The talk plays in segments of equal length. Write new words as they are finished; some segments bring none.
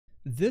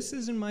This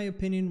is in my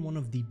opinion one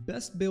of the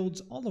best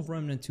builds all of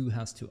Remnant 2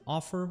 has to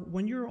offer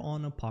when you're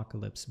on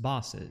apocalypse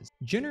bosses.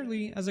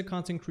 Generally, as a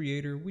content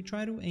creator, we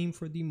try to aim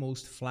for the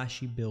most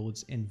flashy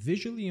builds and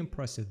visually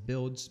impressive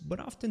builds, but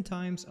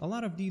oftentimes a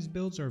lot of these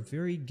builds are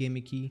very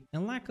gimmicky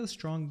and lack a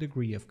strong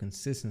degree of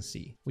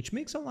consistency, which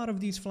makes a lot of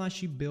these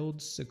flashy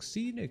builds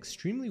succeed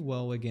extremely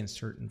well against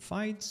certain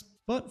fights,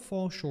 but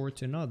fall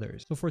short in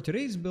others. So for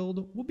today's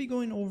build, we'll be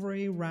going over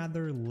a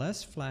rather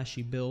less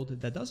flashy build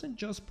that doesn't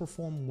just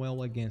perform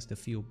well against a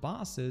few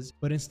bosses,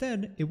 but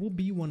instead it will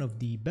be one of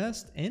the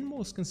best and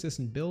most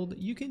consistent build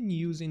you can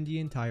use in the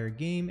entire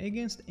game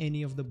against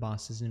any of the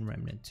bosses in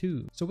Remnant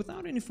 2. So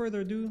without any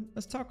further ado,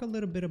 let's talk a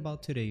little bit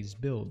about today's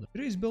build.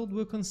 Today's build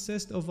will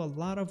consist of a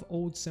lot of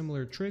old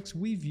similar tricks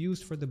we've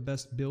used for the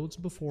best builds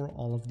before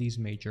all of these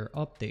major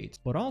updates,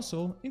 but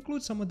also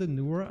include some of the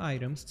newer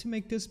items to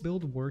make this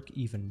build work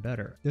even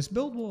better. This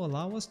build will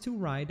allow us to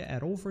ride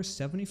at over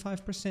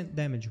 75%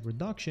 damage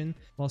reduction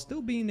while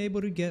still being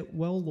able to get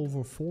well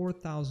over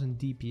 4000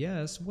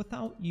 DPS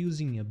without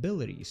using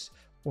abilities,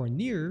 or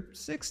near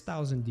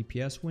 6000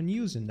 DPS when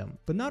using them.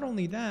 But not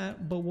only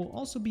that, but we'll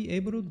also be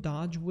able to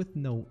dodge with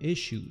no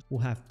issues.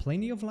 We'll have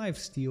plenty of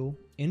lifesteal,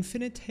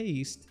 infinite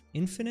haste,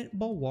 infinite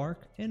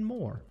bulwark, and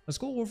more. Let's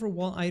go over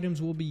what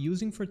items we'll be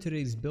using for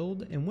today's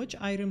build and which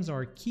items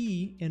are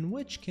key and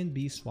which can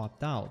be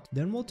swapped out.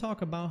 Then we'll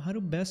talk about how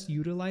to best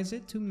utilize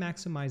it to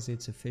maximize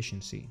its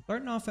efficiency.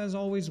 Starting off as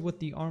always with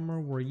the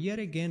armor, we're yet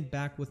again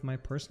back with my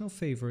personal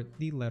favorite,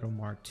 the Leto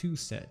Mark II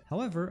set.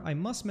 However, I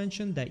must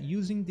mention that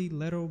using the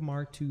Leto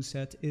Mark II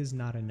set is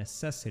not a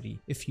necessity.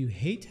 If you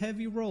hate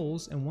heavy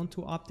rolls and want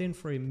to opt in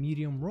for a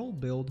medium roll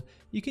build,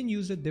 you can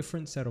use a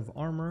different set of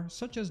armor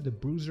such as the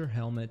Bruiser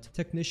Helmet,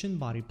 Technician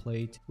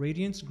Bodyplate,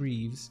 Radiance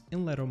Greaves,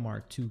 and Leto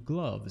Mark II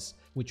gloves,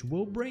 which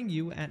will bring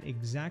you at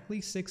exactly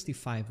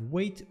 65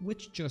 weight,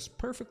 which just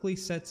perfectly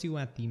sets you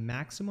at the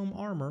maximum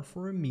armor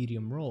for a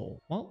medium roll,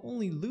 while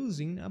only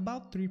losing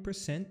about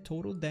 3%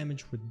 total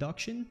damage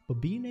reduction,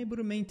 but being able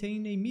to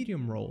maintain a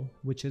medium roll,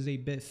 which is a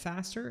bit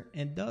faster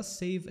and does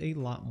save a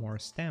lot more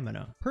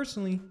stamina.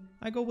 Personally,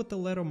 I go with the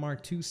Leto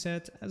Mark II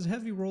set as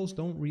heavy rolls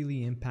don't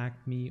really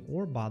impact me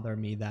or bother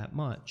me that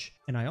much.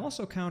 And I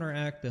also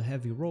counteract the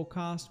heavy roll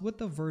cost with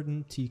the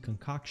Verdant Tea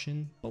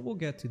concoction, but we'll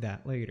get to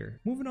that later.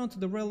 Moving on to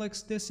the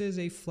relics, this is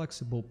a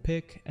flexible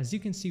pick. As you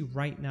can see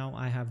right now,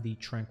 I have the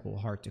Tranquil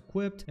Heart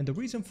equipped, and the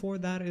reason for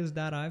that is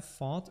that I've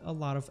fought a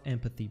lot of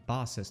empathy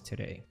bosses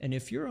today. And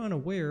if you're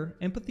unaware,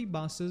 empathy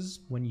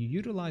bosses, when you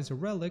utilize a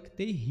relic,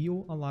 they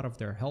heal a lot of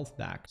their health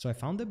back. So I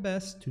found it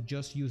best to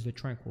just use the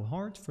Tranquil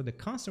Heart for the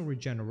constant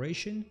regeneration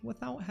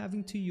without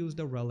having to use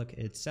the relic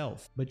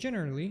itself. But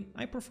generally,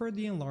 I prefer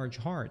the Enlarged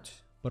Heart.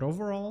 But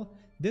overall,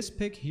 this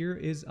pick here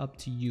is up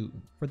to you.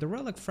 For the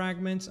relic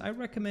fragments, I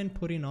recommend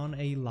putting on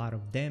a lot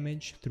of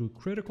damage through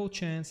critical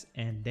chance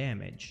and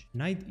damage.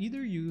 And I'd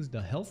either use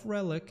the health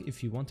relic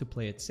if you want to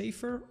play it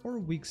safer, or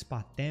weak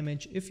spot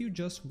damage if you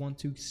just want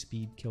to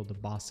speed kill the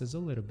bosses a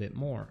little bit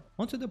more.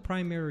 Onto the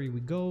primary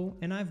we go,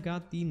 and I've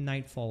got the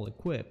Nightfall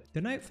equipped.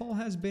 The Nightfall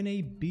has been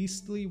a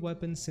beastly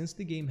weapon since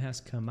the game has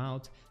come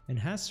out and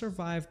has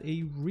survived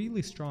a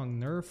really strong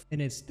nerf, and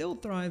it still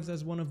thrives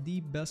as one of the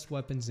best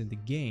weapons in the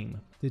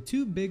game. The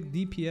two big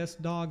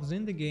DPS dogs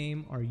in the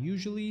game are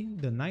usually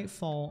the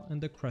Nightfall and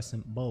the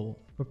Crescent Bow.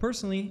 But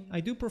personally, I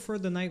do prefer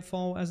the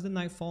Nightfall, as the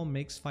Nightfall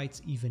makes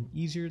fights even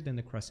easier than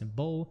the Crescent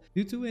Bow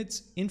due to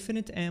its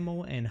infinite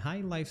ammo and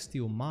high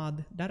lifesteal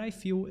mod that I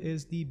feel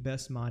is the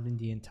best mod in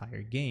the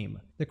entire game.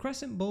 The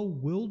Crescent Bow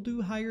will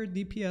do higher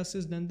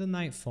DPSs than the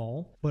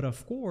Nightfall, but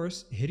of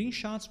course, hitting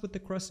shots with the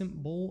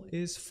Crescent Bow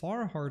is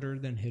far harder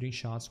than hitting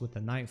shots with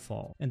the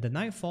Nightfall. And the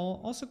Nightfall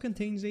also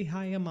contains a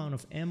high amount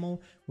of ammo,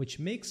 which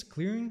makes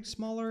clearing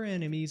smaller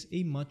enemies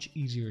a much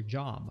easier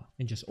job,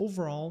 and just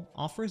overall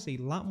offers a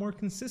lot more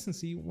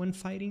consistency when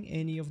fighting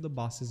any of the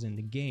bosses in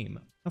the game.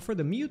 Now for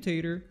the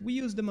Mutator, we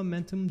use the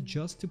momentum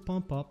just to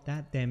pump up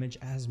that damage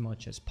as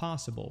much as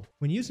possible.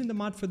 When using the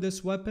mod for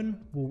this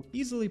weapon, we'll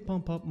easily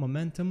pump up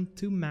momentum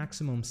to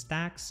maximum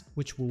stacks,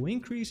 which will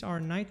increase our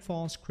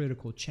Nightfall's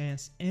critical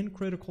chance and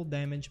critical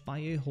damage by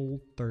a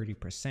whole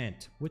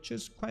 30%, which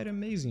is quite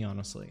amazing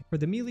honestly. For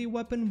the melee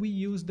weapon, we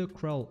use the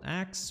Krell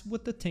Axe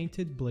with the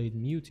Tainted Blade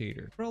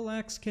Mutator. Krell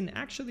Axe can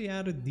actually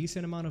add a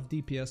decent amount of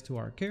DPS to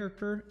our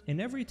character, and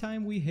every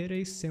time we hit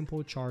a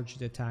simple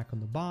charged attack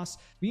on the boss,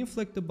 we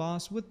inflict the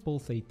boss with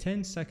both a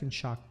 10-second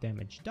shock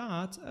damage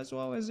dot as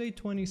well as a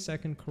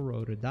 20-second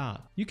corrode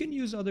dot. You can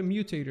use other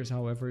mutators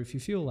however if you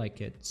feel like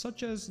it,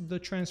 such as the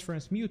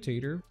Transference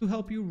Mutator to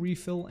help you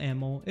refill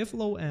ammo if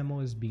low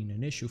ammo is being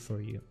an issue for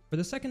you. For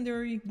the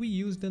secondary, we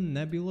use the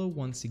Nebula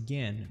once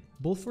again,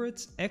 both for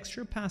its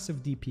extra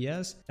passive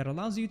DPS that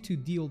allows you to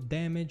deal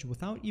damage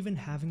without even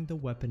having the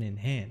weapon in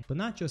hand. But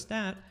not just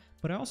that,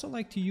 but I also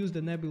like to use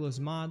the Nebula's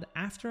mod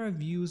after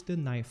I've used the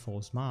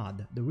Nightfall's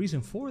mod. The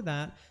reason for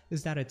that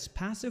is that its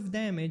passive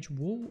damage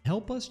will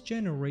help us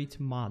generate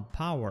mod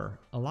power,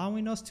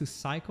 allowing us to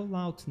cycle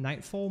out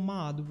Nightfall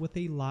mod with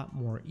a lot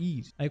more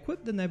ease. I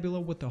equipped the Nebula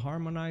with the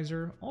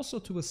Harmonizer also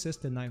to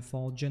assist the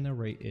Nightfall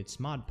generate its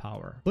mod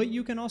power, but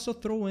you can also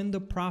throw in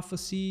the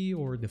Prophecy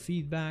or the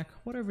Feedback,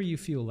 whatever you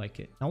feel like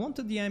it. Now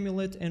onto the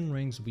amulet and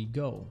rings we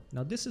go.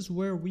 Now this is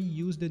where we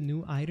use the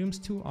new items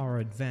to our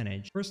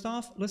advantage. First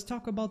off, let's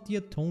talk about the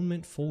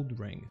Atonement Fold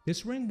Ring.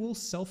 This ring will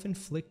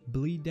self-inflict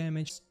bleed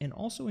damage and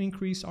also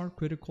increase our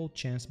critical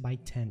chance by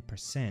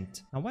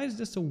 10%. Now why is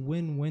this a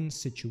win-win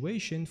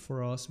situation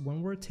for us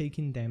when we're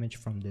taking damage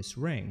from this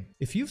ring?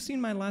 If you've seen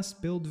my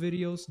last build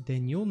videos,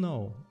 then you'll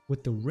know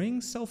with the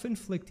ring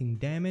self-inflicting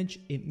damage,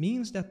 it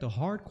means that the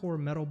hardcore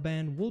metal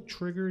band will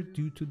trigger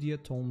due to the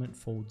Atonement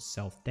Fold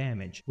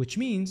self-damage, which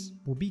means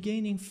we'll be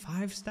gaining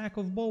 5 stack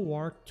of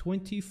Bulwark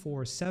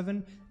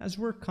 24/7 as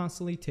we're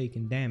constantly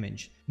taking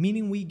damage,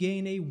 meaning we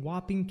gain a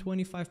whopping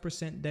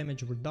 25%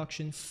 damage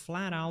reduction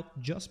flat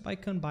out just by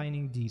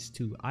combining these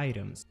two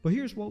items. But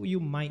here's what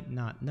you might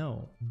not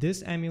know.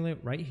 This amulet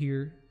right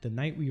here, the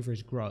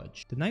Nightweaver's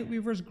Grudge. The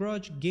Nightweaver's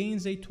Grudge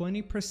gains a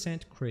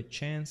 20% crit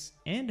chance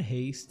and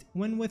haste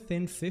when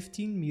within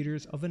 15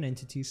 meters of an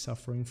entity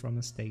suffering from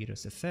a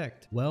status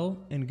effect.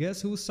 Well, and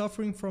guess who's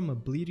suffering from a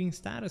bleeding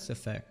status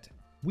effect?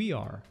 We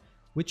are.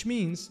 Which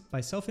means,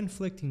 by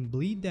self-inflicting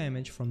bleed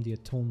damage from the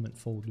Atonement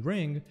Fold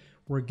Ring,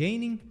 we're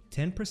gaining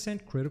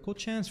 10% critical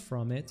chance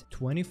from it,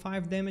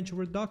 25 damage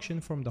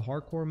reduction from the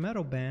Hardcore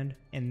Metal Band,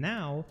 and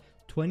now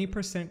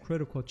 20%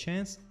 critical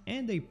chance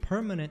and a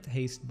permanent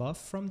haste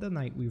buff from the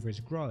Nightweaver's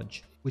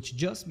Grudge, which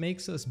just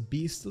makes us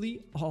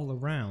beastly all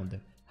around.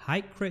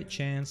 High crit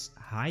chance,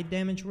 high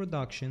damage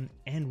reduction,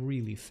 and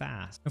really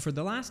fast. And for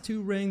the last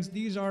two rings,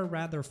 these are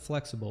rather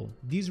flexible.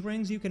 These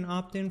rings you can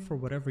opt in for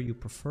whatever you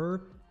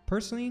prefer.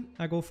 Personally,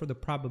 I go for the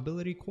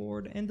Probability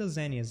Cord and the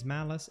Xania's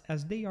Malice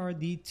as they are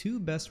the two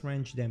best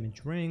range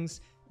damage rings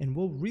and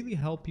will really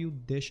help you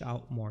dish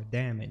out more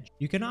damage.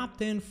 You can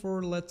opt in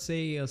for, let's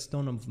say, a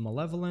Stone of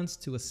Malevolence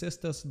to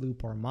assist us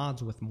loop our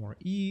mods with more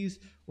ease,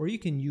 or you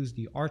can use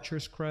the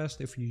Archer's Crest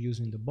if you're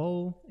using the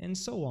bow, and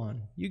so on.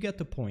 You get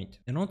the point.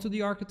 And onto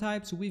the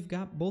archetypes, we've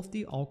got both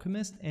the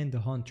Alchemist and the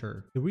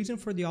Hunter. The reason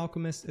for the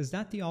Alchemist is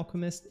that the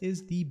Alchemist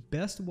is the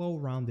best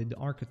well-rounded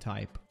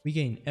archetype. We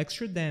gain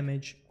extra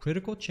damage,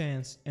 critical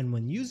chance, and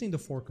when using the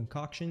 4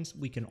 concoctions,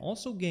 we can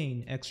also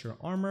gain extra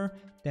armor,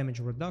 damage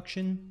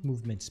reduction,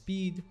 movement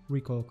speed,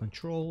 recoil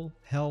control,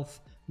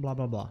 health, blah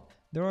blah blah.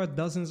 There are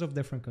dozens of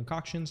different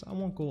concoctions, I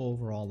won't go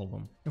over all of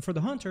them. And for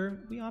the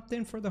Hunter, we opt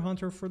in for the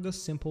Hunter for the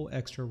simple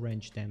extra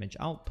range damage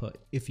output.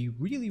 If you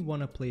really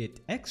want to play it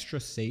extra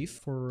safe,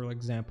 for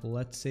example,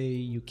 let's say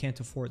you can't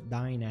afford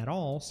dying at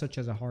all, such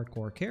as a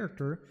hardcore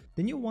character,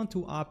 then you'll want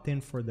to opt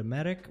in for the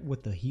Medic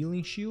with the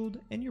healing shield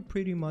and you're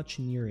pretty much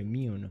near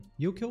immune.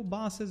 You'll kill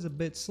bosses a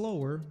bit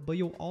slower, but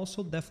you'll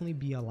also definitely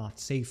be a lot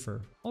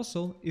safer.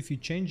 Also, if you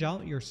change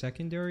out your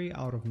secondary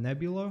out of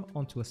Nebula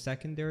onto a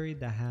secondary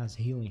that has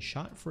healing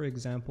shot, for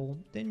example,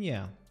 then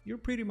yeah, you're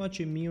pretty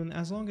much immune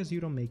as long as you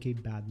don't make a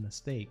bad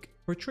mistake.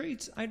 For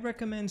traits, I'd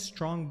recommend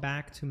Strong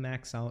Back to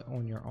max out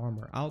on your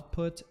armor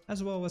output,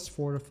 as well as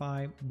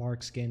Fortify,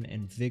 Bark Skin,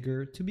 and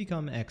Vigor to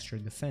become extra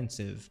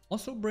defensive.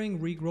 Also bring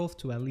Regrowth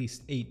to at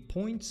least 8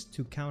 points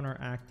to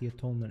counteract the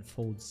Atonement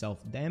Fold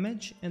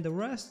self-damage, and the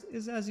rest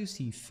is as you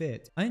see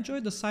fit. I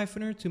enjoyed the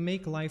Siphoner to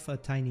make life a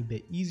tiny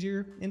bit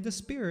easier, and the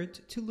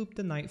Spirit to loop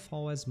the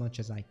Nightfall as much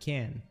as I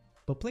can.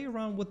 But play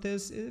around with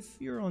this if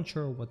you're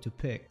unsure what to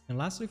pick. And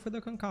lastly, for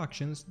the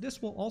concoctions,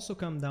 this will also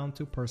come down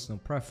to personal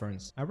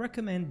preference. I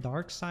recommend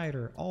Dark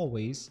Cider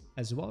always,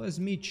 as well as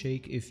Meat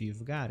Shake if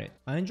you've got it.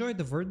 I enjoyed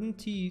the Verdant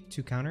Tea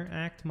to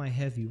counteract my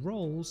heavy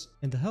rolls,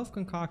 and the Health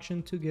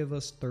Concoction to give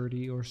us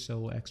 30 or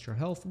so extra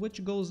health,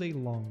 which goes a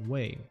long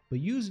way. But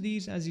use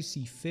these as you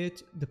see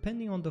fit,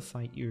 depending on the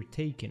fight you're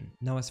taking.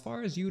 Now as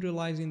far as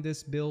utilizing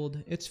this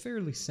build, it's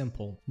fairly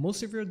simple.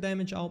 Most of your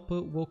damage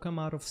output will come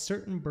out of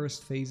certain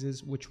burst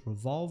phases which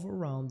revolve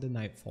around the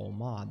Nightfall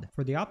mod.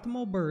 For the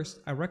optimal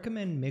burst, I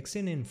recommend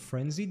mixing in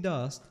Frenzy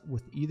Dust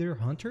with either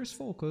Hunter's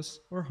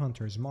Focus or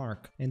Hunter's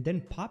Mark, and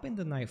then popping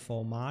the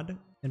Nightfall mod.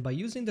 And by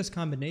using this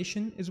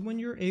combination is when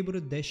you're able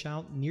to dish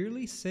out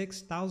nearly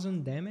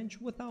 6,000 damage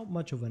without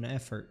much of an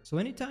effort. So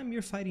anytime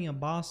you're fighting a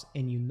boss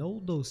and you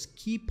know those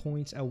key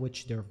points at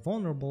which they're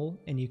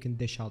vulnerable and you can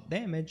dish out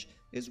damage,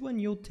 is when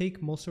you'll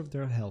take most of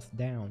their health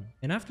down.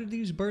 And after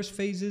these burst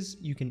phases,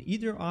 you can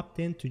either opt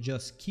in to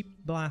just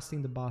keep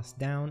blasting the boss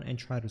down and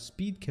try to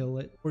speed kill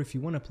it, or if you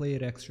want to play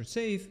it extra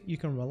safe, you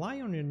can rely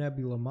on your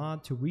Nebula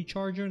mod to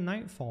recharge your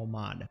Nightfall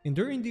mod. And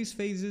during these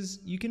phases,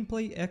 you can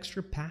play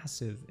extra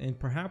passive and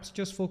perhaps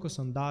just focus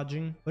on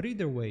dodging, but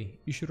either way,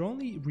 you should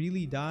only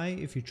really die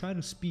if you try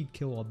to speed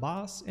kill a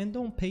boss and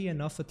don't pay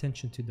enough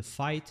attention to the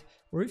fight,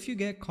 or if you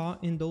get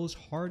caught in those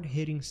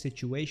hard-hitting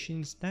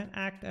situations that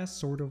act as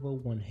sort of a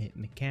one-hit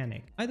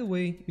mechanic. Either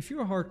way, if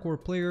you're a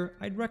hardcore player,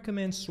 I'd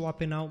recommend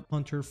swapping out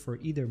Hunter for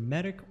either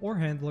Medic or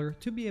Handler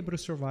stronger to be able to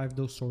survive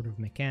those sort of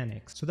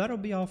mechanics. So that'll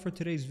be all for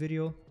today's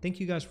video. Thank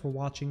you guys for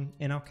watching,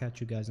 and I'll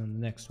catch you guys on the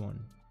next one.